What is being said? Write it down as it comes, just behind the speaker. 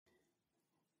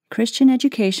Christian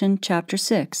Education, Chapter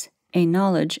 6, A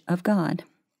Knowledge of God.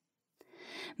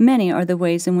 Many are the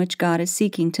ways in which God is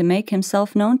seeking to make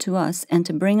Himself known to us and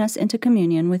to bring us into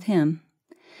communion with Him.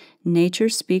 Nature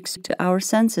speaks to our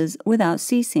senses without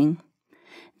ceasing.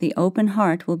 The open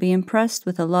heart will be impressed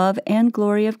with the love and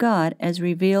glory of God as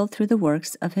revealed through the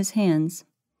works of His hands.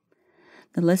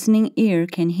 The listening ear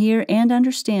can hear and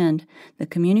understand the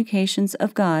communications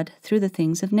of God through the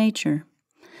things of nature.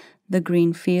 The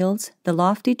green fields, the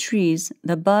lofty trees,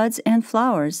 the buds and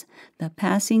flowers, the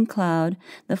passing cloud,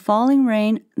 the falling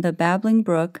rain, the babbling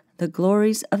brook, the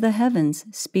glories of the heavens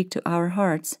speak to our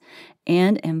hearts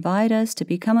and invite us to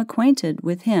become acquainted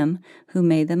with Him who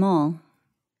made them all.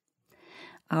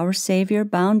 Our Savior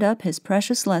bound up His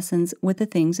precious lessons with the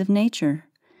things of nature.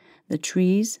 The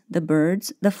trees, the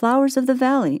birds, the flowers of the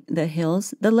valley, the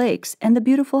hills, the lakes, and the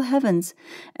beautiful heavens,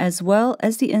 as well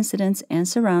as the incidents and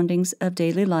surroundings of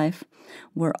daily life,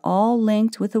 were all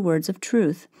linked with the words of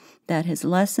truth, that His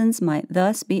lessons might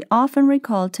thus be often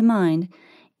recalled to mind,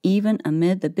 even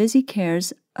amid the busy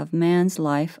cares of man's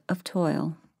life of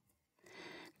toil.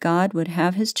 God would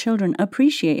have His children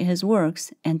appreciate His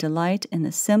works and delight in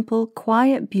the simple,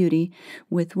 quiet beauty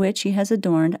with which He has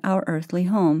adorned our earthly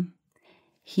home.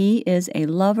 He is a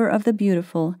lover of the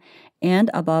beautiful, and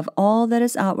above all that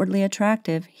is outwardly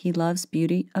attractive, He loves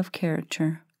beauty of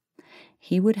character.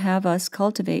 He would have us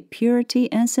cultivate purity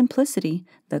and simplicity,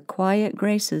 the quiet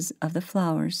graces of the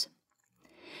flowers.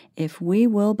 If we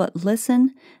will but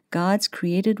listen, God's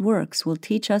created works will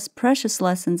teach us precious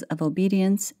lessons of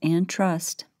obedience and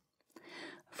trust.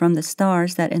 From the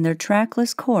stars that in their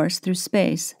trackless course through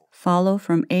space follow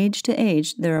from age to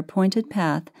age their appointed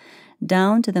path,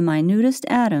 down to the minutest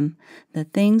atom, the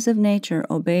things of nature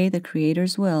obey the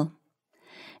Creator's will.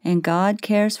 And God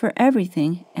cares for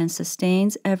everything and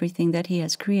sustains everything that He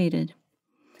has created.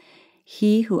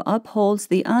 He who upholds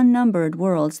the unnumbered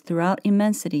worlds throughout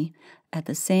immensity, at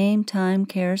the same time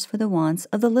cares for the wants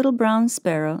of the little brown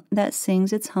sparrow that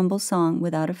sings its humble song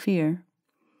without a fear.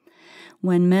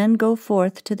 When men go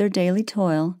forth to their daily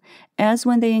toil, as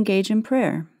when they engage in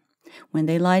prayer, when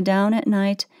they lie down at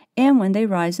night, and when they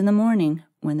rise in the morning,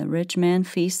 when the rich man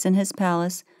feasts in his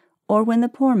palace, or when the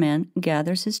poor man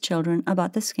gathers his children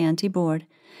about the scanty board,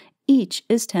 each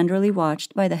is tenderly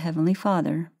watched by the Heavenly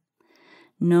Father.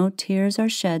 No tears are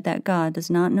shed that God does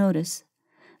not notice.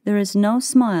 There is no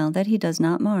smile that He does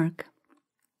not mark.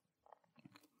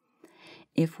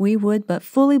 If we would but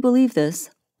fully believe this,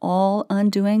 all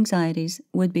undue anxieties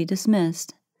would be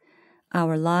dismissed.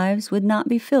 Our lives would not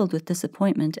be filled with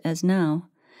disappointment as now,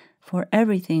 for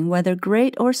everything, whether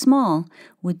great or small,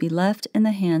 would be left in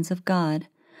the hands of God,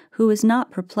 who is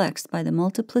not perplexed by the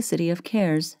multiplicity of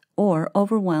cares or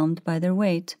overwhelmed by their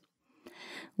weight.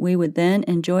 We would then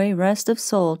enjoy rest of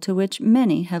soul to which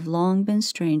many have long been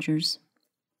strangers.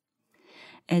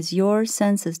 As your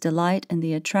senses delight in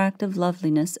the attractive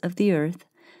loveliness of the earth,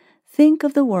 think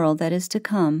of the world that is to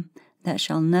come, that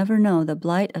shall never know the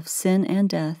blight of sin and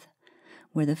death,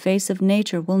 where the face of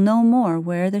nature will no more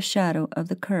wear the shadow of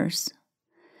the curse.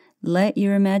 Let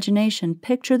your imagination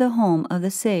picture the home of the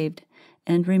saved,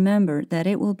 and remember that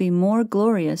it will be more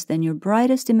glorious than your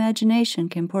brightest imagination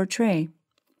can portray.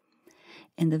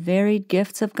 In the varied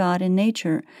gifts of God in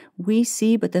nature, we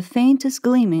see but the faintest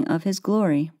gleaming of His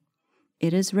glory.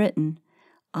 It is written,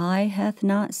 "Eye hath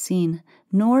not seen,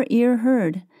 nor ear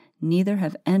heard, neither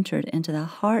have entered into the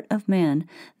heart of man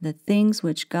the things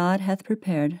which God hath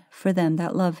prepared for them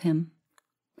that love Him."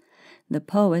 The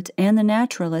poet and the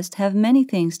naturalist have many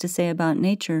things to say about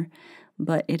nature,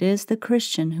 but it is the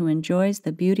Christian who enjoys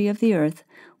the beauty of the earth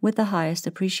with the highest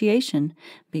appreciation,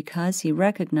 because he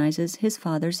recognizes his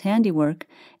Father's handiwork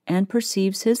and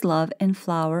perceives His love in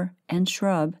flower and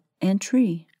shrub and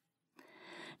tree.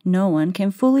 No one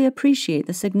can fully appreciate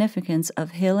the significance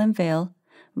of hill and vale,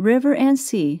 river and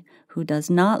sea, who does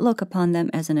not look upon them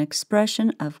as an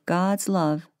expression of God's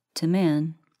love to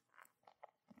man.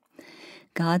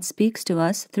 God speaks to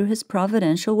us through His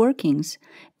providential workings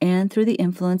and through the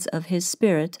influence of His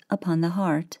Spirit upon the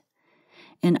heart.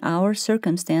 In our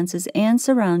circumstances and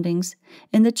surroundings,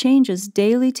 in the changes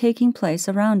daily taking place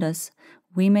around us,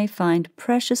 we may find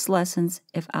precious lessons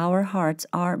if our hearts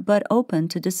are but open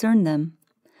to discern them.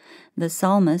 The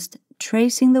psalmist,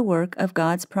 tracing the work of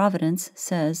God's providence,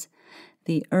 says,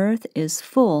 "The earth is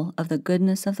full of the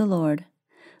goodness of the Lord.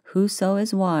 Whoso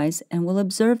is wise and will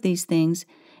observe these things,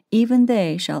 even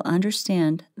they shall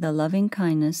understand the loving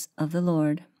kindness of the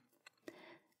Lord."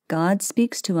 God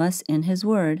speaks to us in His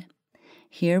Word.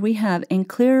 Here we have in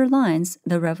clearer lines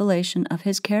the revelation of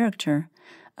His character,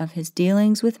 of His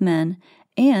dealings with men,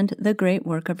 and the great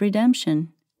work of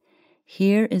redemption.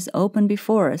 Here is open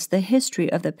before us the history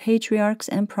of the patriarchs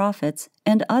and prophets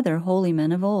and other holy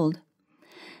men of old.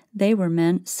 They were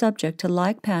men subject to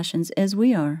like passions as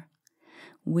we are.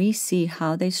 We see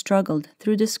how they struggled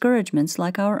through discouragements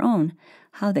like our own,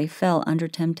 how they fell under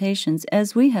temptations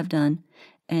as we have done,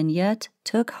 and yet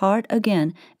took heart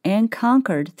again and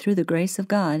conquered through the grace of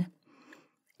God.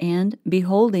 And,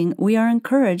 beholding, we are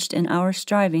encouraged in our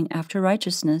striving after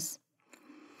righteousness.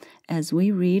 As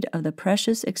we read of the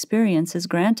precious experiences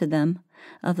granted them,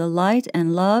 of the light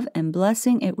and love and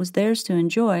blessing it was theirs to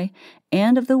enjoy,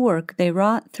 and of the work they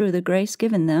wrought through the grace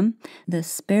given them, the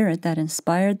Spirit that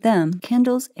inspired them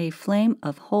kindles a flame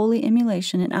of holy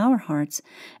emulation in our hearts,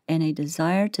 and a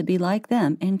desire to be like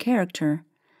them in character,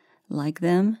 like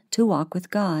them to walk with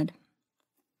God.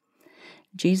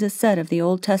 Jesus said of the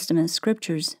Old Testament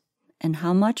Scriptures, and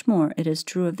how much more it is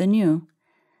true of the New,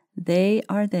 "They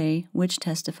are they which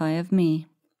testify of me."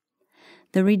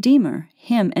 The Redeemer,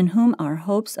 Him in whom our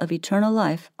hopes of eternal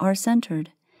life are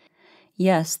centered.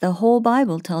 Yes, the whole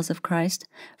Bible tells of Christ,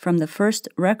 from the first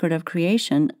record of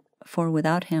creation, for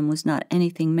without Him was not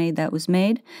anything made that was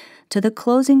made, to the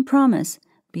closing promise,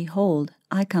 "Behold,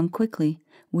 I come quickly."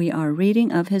 We are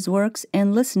reading of His works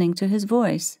and listening to His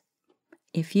voice.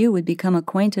 If you would become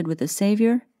acquainted with the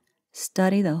Savior,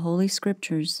 study the Holy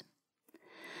Scriptures.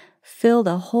 Fill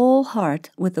the whole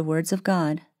heart with the words of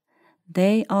God.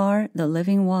 They are the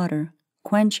living water,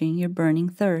 quenching your burning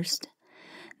thirst.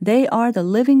 They are the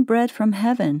living bread from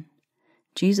heaven.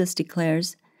 Jesus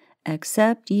declares,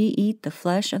 "Except ye eat the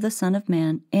flesh of the Son of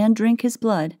Man and drink His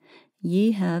blood,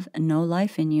 ye have no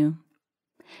life in you."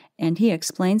 And He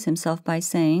explains Himself by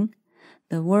saying,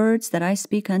 "The words that I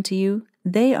speak unto you,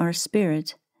 they are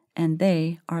spirit, and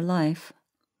they are life."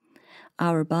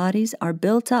 Our bodies are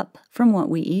built up from what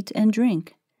we eat and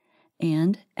drink.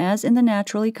 And, as in the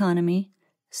natural economy,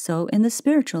 so in the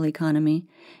spiritual economy,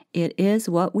 it is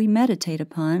what we meditate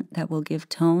upon that will give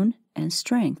tone and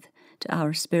strength to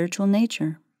our spiritual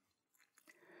nature.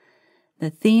 The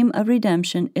theme of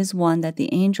redemption is one that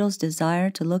the angels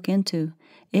desire to look into.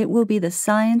 It will be the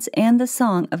science and the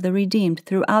song of the redeemed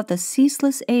throughout the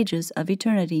ceaseless ages of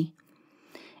eternity.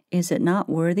 Is it not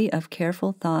worthy of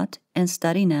careful thought and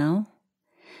study now?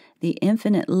 The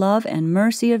infinite love and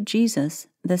mercy of Jesus,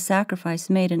 the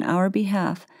sacrifice made in our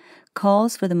behalf,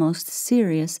 calls for the most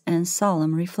serious and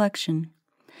solemn reflection.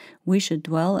 We should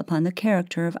dwell upon the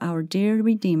character of our dear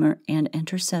Redeemer and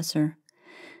Intercessor.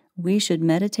 We should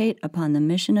meditate upon the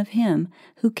mission of Him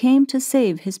who came to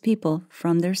save His people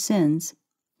from their sins.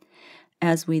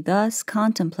 As we thus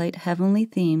contemplate heavenly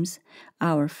themes,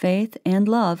 our faith and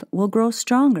love will grow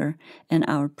stronger, and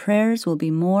our prayers will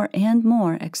be more and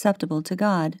more acceptable to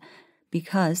God,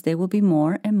 because they will be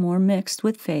more and more mixed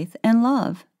with faith and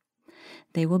love.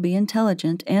 They will be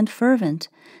intelligent and fervent.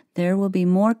 There will be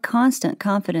more constant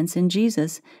confidence in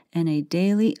Jesus and a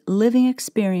daily living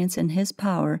experience in His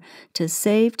power to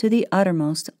save to the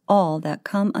uttermost all that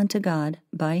come unto God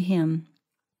by Him.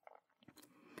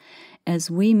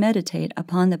 As we meditate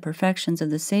upon the perfections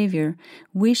of the Savior,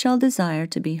 we shall desire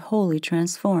to be wholly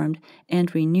transformed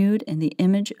and renewed in the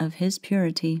image of His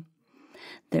purity.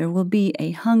 There will be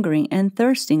a hungering and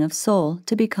thirsting of soul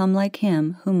to become like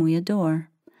Him whom we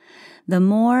adore. The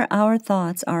more our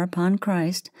thoughts are upon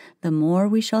Christ, the more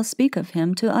we shall speak of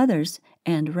Him to others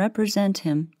and represent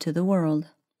Him to the world.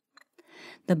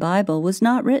 The Bible was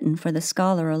not written for the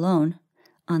scholar alone.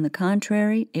 On the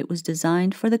contrary, it was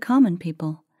designed for the common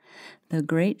people. The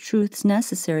great truths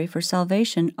necessary for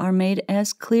salvation are made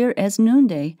as clear as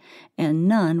noonday, and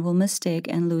none will mistake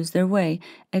and lose their way,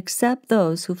 except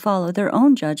those who follow their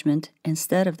own judgment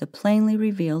instead of the plainly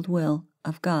revealed will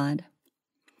of God.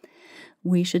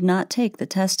 We should not take the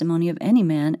testimony of any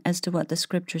man as to what the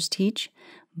Scriptures teach,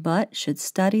 but should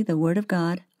study the Word of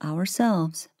God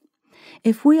ourselves.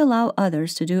 If we allow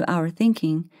others to do our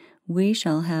thinking, we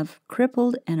shall have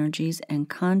crippled energies and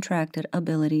contracted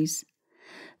abilities.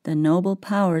 The noble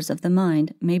powers of the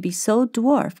mind may be so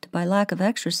dwarfed by lack of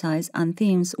exercise on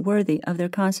themes worthy of their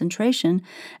concentration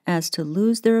as to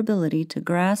lose their ability to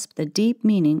grasp the deep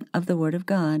meaning of the Word of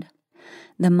God.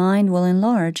 The mind will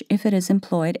enlarge if it is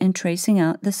employed in tracing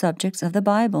out the subjects of the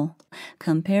Bible,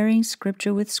 comparing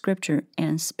Scripture with Scripture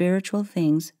and spiritual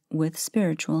things with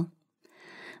spiritual.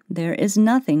 There is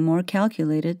nothing more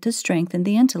calculated to strengthen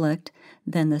the intellect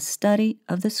than the study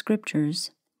of the Scriptures.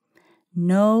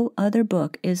 No other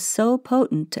book is so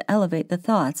potent to elevate the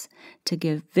thoughts, to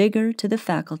give vigor to the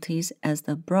faculties as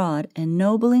the broad,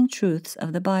 ennobling truths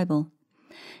of the Bible.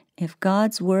 If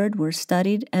God's Word were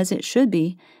studied as it should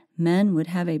be, men would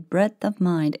have a breadth of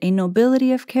mind, a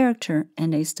nobility of character,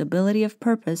 and a stability of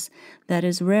purpose that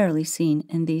is rarely seen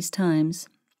in these times.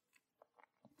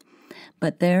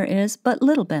 But there is but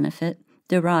little benefit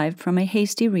derived from a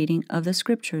hasty reading of the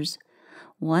Scriptures.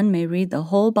 One may read the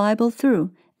whole Bible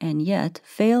through and yet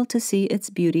fail to see its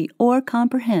beauty or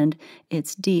comprehend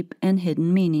its deep and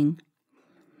hidden meaning.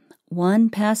 One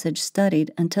passage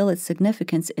studied until its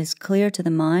significance is clear to the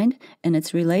mind and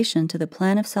its relation to the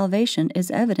plan of salvation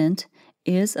is evident,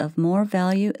 is of more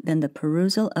value than the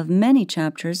perusal of many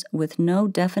chapters with no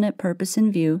definite purpose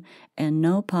in view and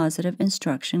no positive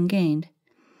instruction gained.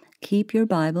 Keep your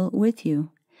Bible with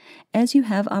you. As you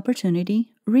have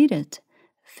opportunity, read it.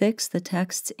 Fix the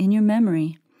texts in your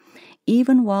memory.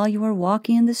 Even while you are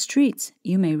walking in the streets,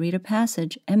 you may read a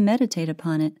passage and meditate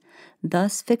upon it,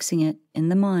 thus fixing it in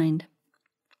the mind.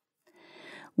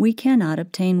 We cannot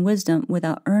obtain wisdom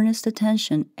without earnest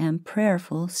attention and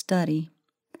prayerful study.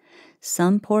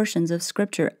 Some portions of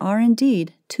Scripture are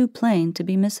indeed too plain to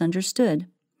be misunderstood,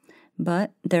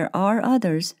 but there are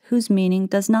others whose meaning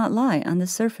does not lie on the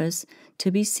surface to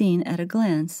be seen at a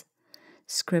glance.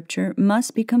 Scripture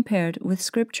must be compared with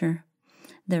Scripture.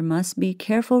 There must be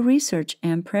careful research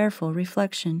and prayerful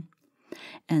reflection,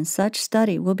 and such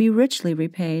study will be richly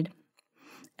repaid.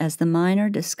 As the miner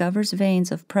discovers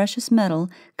veins of precious metal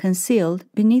concealed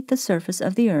beneath the surface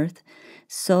of the earth,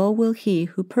 so will he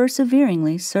who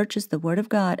perseveringly searches the Word of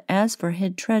God as for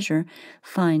hid treasure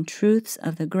find truths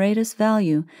of the greatest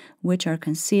value which are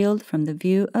concealed from the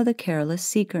view of the careless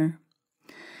seeker.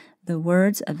 The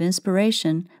words of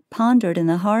inspiration pondered in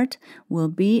the heart will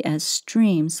be as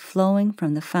streams flowing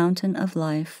from the fountain of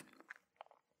life.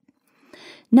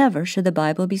 Never should the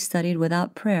Bible be studied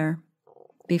without prayer.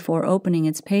 Before opening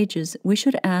its pages, we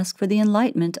should ask for the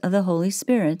enlightenment of the Holy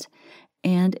Spirit,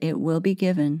 and it will be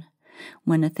given.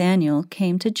 When Nathanael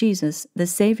came to Jesus, the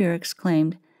Savior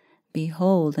exclaimed,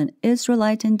 "Behold, an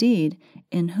Israelite indeed,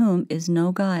 in whom is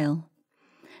no guile."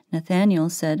 Nathanael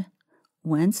said,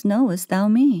 "Whence knowest thou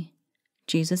me?"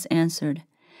 Jesus answered,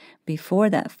 "Before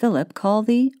that Philip called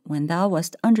thee, when thou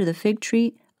wast under the fig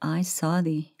tree, I saw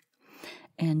thee."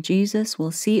 And Jesus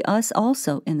will see us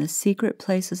also in the secret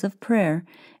places of prayer,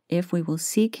 if we will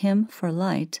seek Him for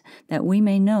light, that we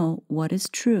may know what is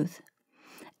truth.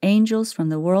 Angels from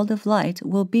the world of light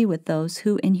will be with those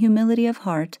who, in humility of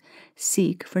heart,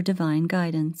 seek for divine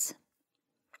guidance.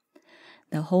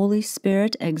 The Holy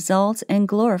Spirit exalts and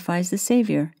glorifies the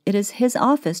Savior. It is His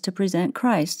office to present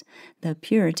Christ, the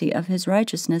purity of His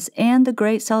righteousness, and the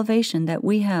great salvation that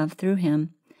we have through Him.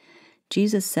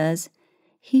 Jesus says,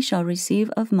 "He shall receive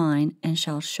of mine, and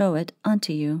shall show it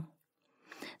unto you."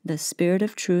 The Spirit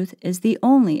of truth is the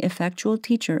only effectual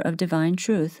teacher of divine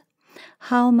truth.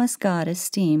 How must God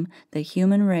esteem the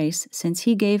human race, since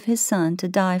He gave His Son to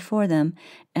die for them,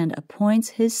 and appoints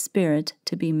His Spirit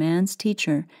to be man's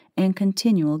teacher and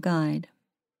continual guide?